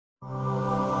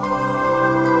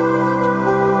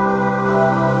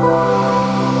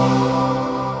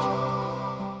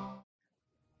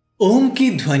की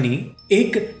ध्वनि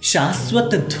एक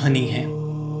शाश्वत ध्वनि है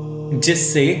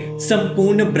जिससे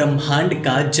संपूर्ण ब्रह्मांड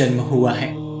का जन्म हुआ है।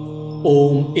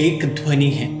 ओम एक ध्वनि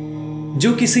है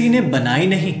जो किसी ने बनाई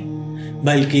नहीं,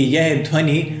 बल्कि यह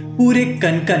ध्वनि पूरे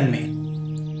कण-कण में,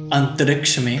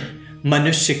 अंतरिक्ष में,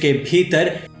 मनुष्य के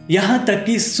भीतर, यहां तक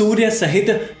कि सूर्य सहित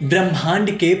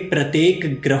ब्रह्मांड के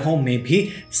प्रत्येक ग्रहों में भी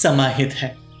समाहित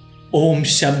है। ओम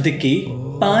शब्द की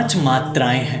 5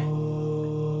 मात्राएं हैं।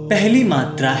 पहली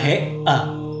मात्रा है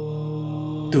अ,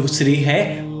 दूसरी है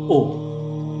ओ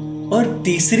और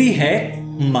तीसरी है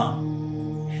मा।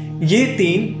 ये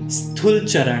 3 स्थूल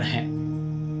चरण हैं।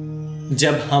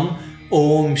 जब हम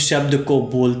ओम शब्द को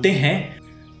बोलते हैं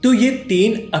तो ये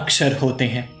 3 अक्षर होते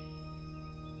हैं,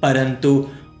 परंतु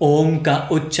ओम का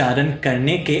उच्चारण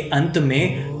करने के अंत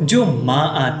में जो मां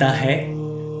आता है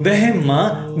वह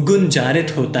मां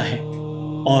गुंजारित होता है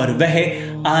और वह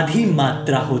आधी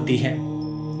मात्रा होती है,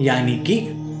 यानी कि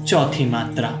चौथी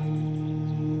मात्रा।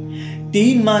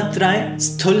 3 मात्राएं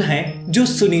स्थूल हैं जो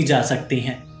सुनी जा सकती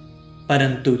हैं,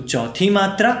 परंतु चौथी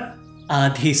मात्रा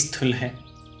आधी स्थूल है।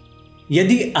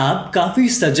 यदि आप काफी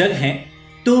सजग हैं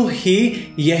तो ही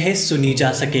यह सुनी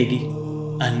जा सकेगी,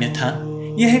 अन्यथा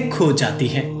यह खो जाती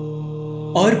है।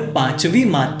 और 5वीं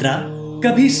मात्रा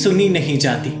कभी सुनी नहीं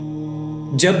जाती।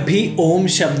 जब भी ओम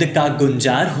शब्द का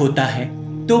गुंजार होता है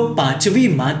तो 5वीं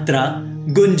मात्रा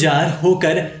गुंजार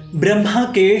होकर ब्रह्मा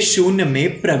के शून्य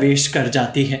में प्रवेश कर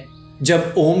जाती है।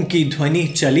 जब ओम की ध्वनि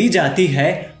चली जाती है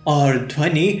और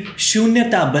ध्वनि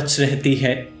शून्यता बच रहती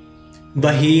है,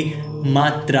 वही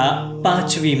मात्रा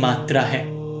 5वीं मात्रा है।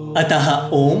 अतः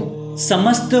ओम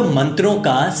समस्त मंत्रों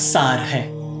का सार है।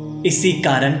 इसी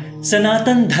कारण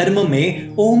सनातन धर्म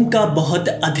में ओम का बहुत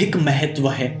अधिक महत्व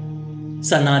है।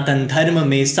 सनातन धर्म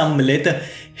में सम्मिलित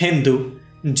हिंदू,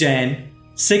 जैन,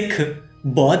 सिख,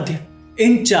 बौद्ध,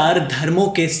 इन 4 धर्मों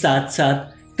के साथ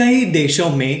साथ कई देशों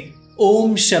में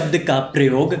ओम शब्द का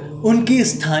प्रयोग उनकी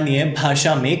स्थानीय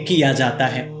भाषा में किया जाता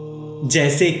है,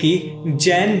 जैसे कि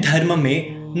जैन धर्म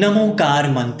में नमोकार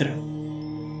मंत्र,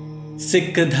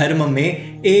 सिख धर्म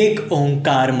में एक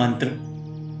ओंकार मंत्र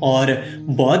और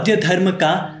बौद्ध धर्म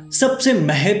का सबसे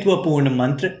महत्वपूर्ण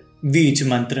मंत्र बीज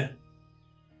मंत्र।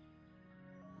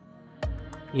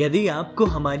 यदि आपको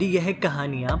हमारी यह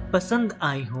कहानियां पसंद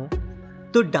आई हों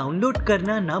तो डाउनलोड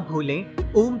करना ना भूलें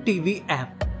ओम टीवी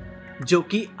ऐप, जो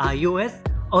कि iOS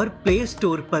और प्ले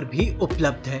स्टोर पर भी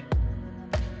उपलब्ध है।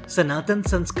 सनातन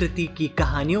संस्कृति की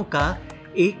कहानियों का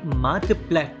एकमात्र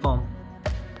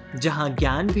प्लेटफॉर्म जहां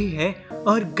ज्ञान भी है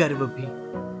और गर्व भी।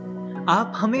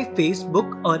 आप हमें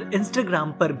फेसबुक और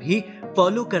इंस्टाग्राम पर भी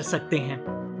फॉलो कर सकते हैं।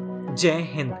 जय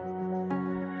हिंद।